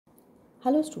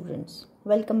Hello students,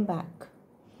 welcome back.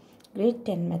 Grade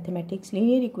 10 Mathematics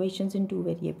Linear Equations in Two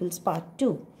Variables Part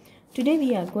 2. Today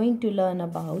we are going to learn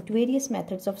about various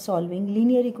methods of solving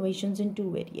linear equations in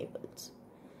two variables.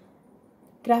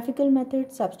 Graphical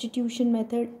method, substitution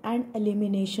method and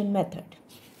elimination method.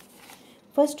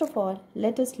 First of all,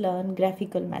 let us learn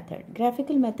graphical method.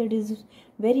 Graphical method is a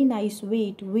very nice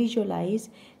way to visualize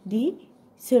the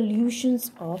solutions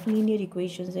of linear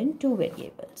equations in two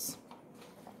variables.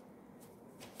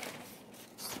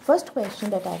 First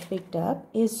question that I picked up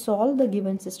is solve the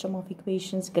given system of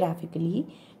equations graphically.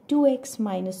 2x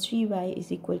minus 3y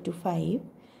is equal to 5,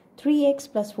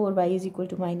 3x plus 4y is equal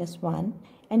to minus 1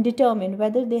 and determine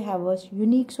whether they have a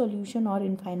unique solution or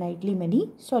infinitely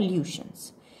many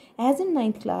solutions. As in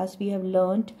 9th class, we have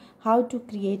learned how to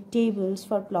create tables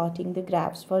for plotting the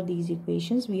graphs for these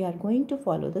equations. We are going to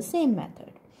follow the same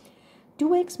method.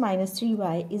 2x minus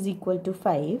 3y is equal to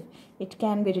 5. It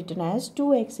can be written as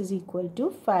 2x is equal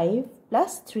to 5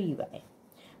 plus 3y,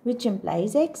 which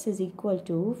implies x is equal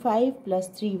to 5 plus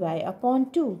 3y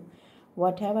upon 2.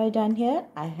 What have I done here?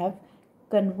 I have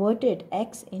converted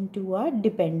x into a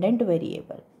dependent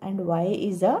variable and y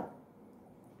is a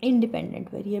independent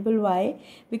variable. Why?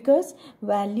 Because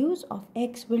values of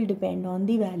x will depend on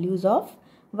the values of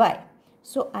y.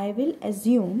 So I will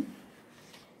assume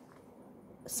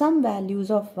some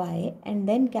values of y and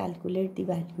then calculate the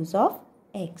values of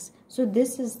x. So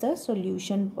this is the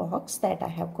solution box that I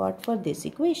have got for this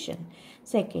equation.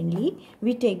 Secondly,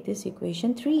 we take this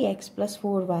equation 3x plus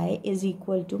 4y is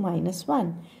equal to minus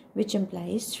 1, which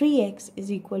implies 3x is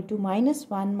equal to minus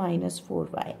 1 minus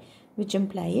 4y, which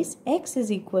implies x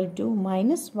is equal to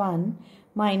minus 1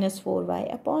 minus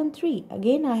 4y upon 3.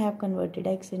 Again, I have converted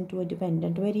x into a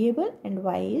dependent variable and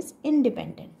y is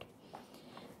independent.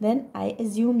 Then I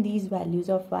assume these values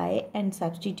of y and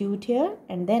substitute here,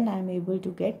 and then I am able to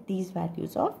get these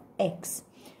values of x.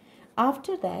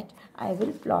 After that, I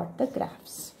will plot the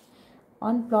graphs.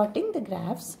 On plotting the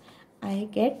graphs, I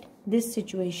get this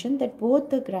situation that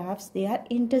both the graphs, they are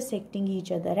intersecting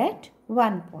each other at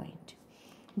one point.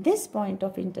 This point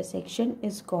of intersection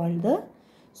is called the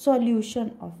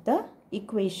solution of the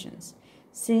equations.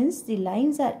 Since the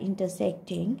lines are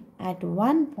intersecting at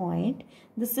one point,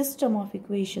 the system of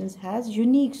equations has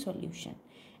unique solution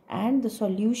and the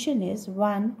solution is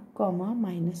 1,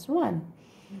 minus 1.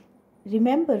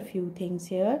 Remember few things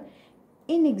here.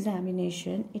 In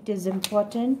examination, it is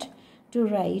important to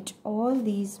write all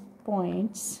these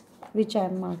points which I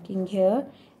am marking here: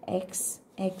 x,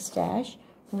 x dash,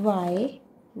 y,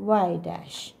 y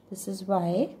dash. This is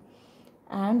y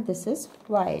and this is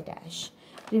y dash.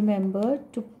 Remember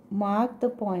to mark the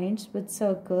points with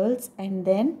circles and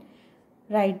then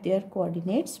write their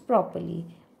coordinates properly.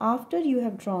 After you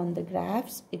have drawn the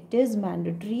graphs, it is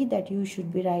mandatory that you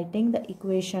should be writing the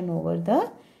equation over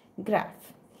the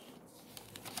graph.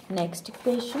 Next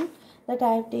equation that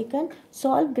I have taken: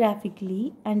 solve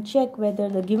graphically and check whether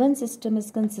the given system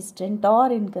is consistent or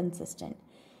inconsistent.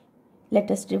 Let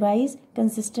us revise.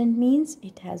 Consistent means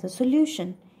it has a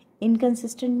solution.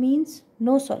 Inconsistent means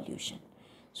no solution.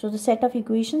 So the set of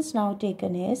equations now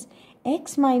taken is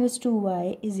x minus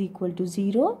 2y is equal to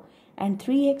 0 and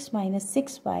 3x minus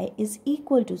 6y is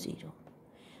equal to 0.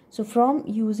 So from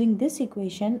using this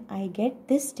equation, I get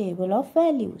this table of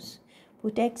values.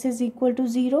 Put x is equal to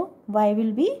 0, y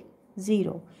will be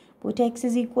 0. Put x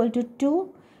is equal to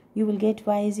 2, you will get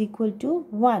y is equal to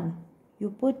 1. You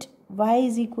put y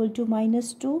is equal to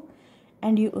minus 2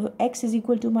 and x is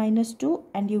equal to minus 2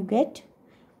 and you get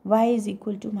y is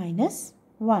equal to minus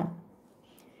 1.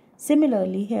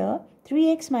 Similarly here,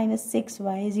 3x minus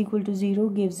 6y is equal to 0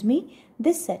 gives me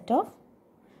this set of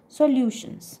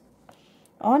solutions.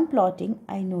 On plotting,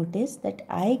 I notice that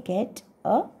I get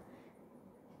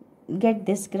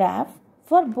this graph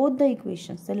for both the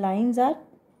equations. The lines are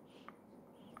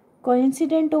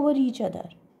coincident over each other,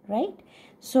 right?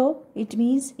 So it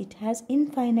means it has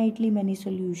infinitely many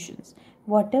solutions.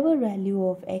 Whatever value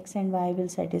of x and y will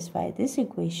satisfy this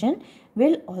equation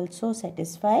will also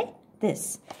satisfy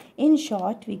this. In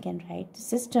short, we can write the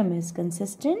system is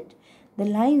consistent, the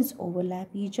lines overlap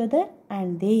each other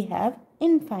and they have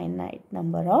infinite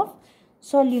number of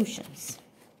solutions.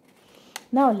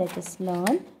 Now let us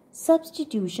learn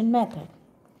substitution method.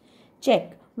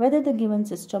 Check whether the given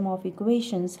system of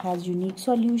equations has unique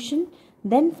solution,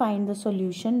 then find the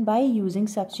solution by using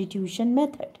substitution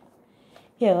method.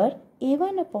 Here,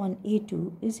 a1 upon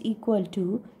a2 is equal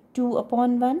to 2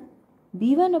 upon 1.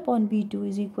 b1 upon b2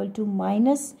 is equal to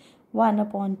minus 1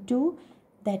 upon 2.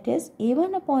 That is,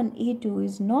 a1 upon a2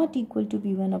 is not equal to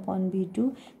b1 upon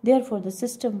b2. Therefore, the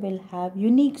system will have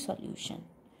unique solution.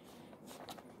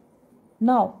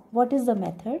 Now, what is the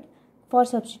method? For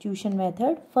substitution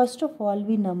method, first of all,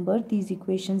 we number these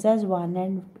equations as 1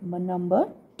 and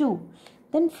number 2.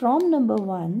 Then from number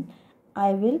 1,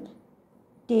 I will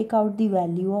take out the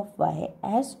value of y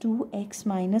as 2x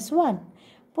minus 1.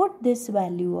 Put this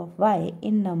value of y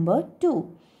in number 2.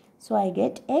 So I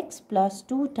get x plus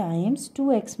 2 times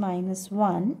 2x minus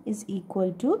 1 is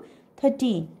equal to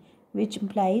 13, which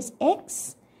implies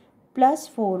x plus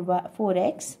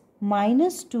 4x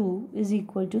minus 2 is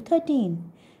equal to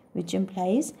 13, which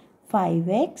implies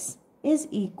 5x is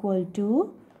equal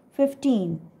to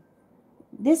 15.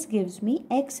 This gives me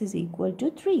x is equal to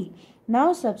 3.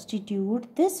 Now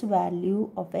substitute this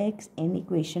value of x in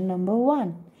equation number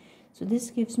 1. So this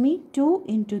gives me 2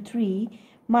 into 3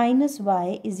 minus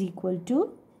y is equal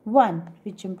to 1,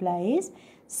 which implies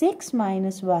 6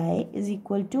 minus y is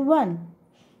equal to 1,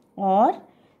 or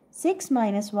 6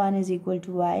 minus 1 is equal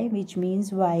to y, which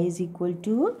means y is equal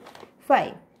to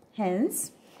 5.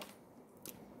 Hence,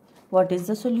 what is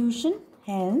the solution?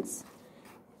 Hence,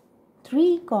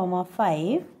 3,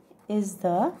 5 is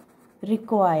the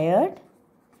required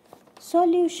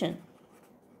solution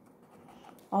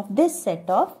of this set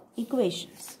of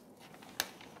equations.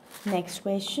 Next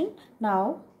question.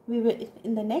 Now,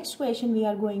 in the next question we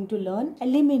are going to learn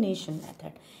elimination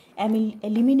method.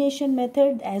 Elimination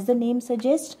method, as the name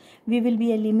suggests, we will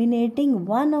be eliminating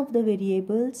one of the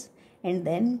variables and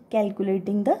then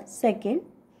calculating the second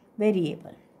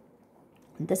variable.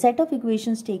 The set of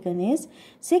equations taken is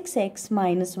 6x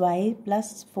minus y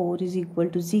plus 4 is equal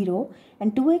to 0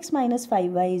 and 2x minus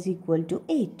 5y is equal to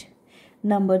 8.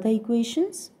 Number the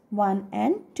equations 1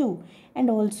 and 2, and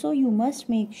also you must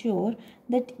make sure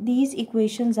that these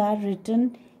equations are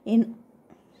written in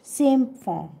same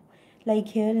form. Like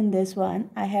here in this one,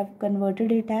 I have converted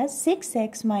it as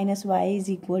 6x minus y is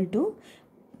equal to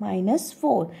minus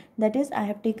 4. That is, I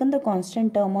have taken the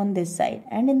constant term on this side,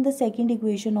 and in the second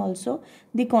equation also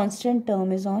the constant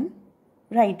term is on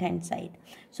right hand side.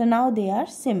 So now they are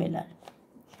similar.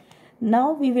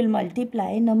 Now we will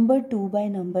multiply number 2 by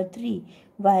number 3.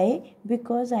 Why?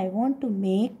 Because I want to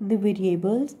make the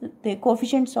variables, the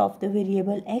coefficients of the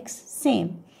variable x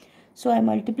same. So I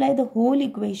multiply the whole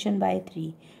equation by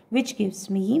 3, which gives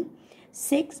me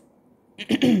 6x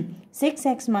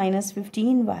minus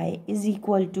 15y is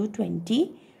equal to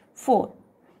 24.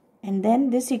 And then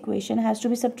this equation has to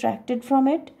be subtracted from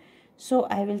it. So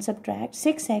I will subtract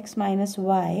 6x minus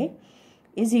y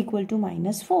is equal to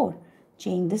minus 4.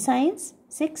 Change the signs.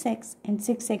 6x and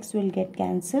 6x will get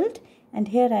cancelled. And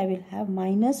here I will have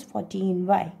minus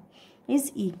 14y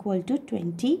is equal to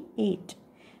 28.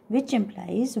 Which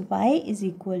implies y is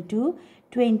equal to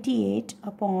 28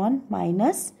 upon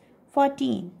minus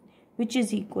 14, which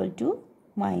is equal to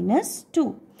minus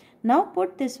 2. Now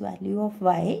put this value of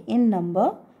y in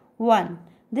number 1.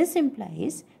 This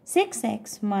implies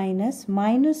 6x minus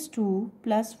 2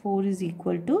 plus 4 is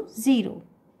equal to 0,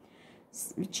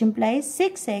 which implies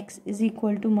 6x is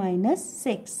equal to minus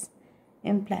 6,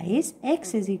 implies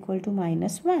x is equal to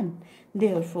minus 1.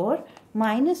 Therefore,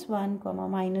 minus 1,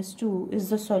 minus 2 is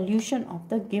the solution of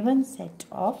the given set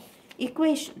of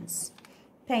equations.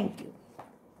 Thank you.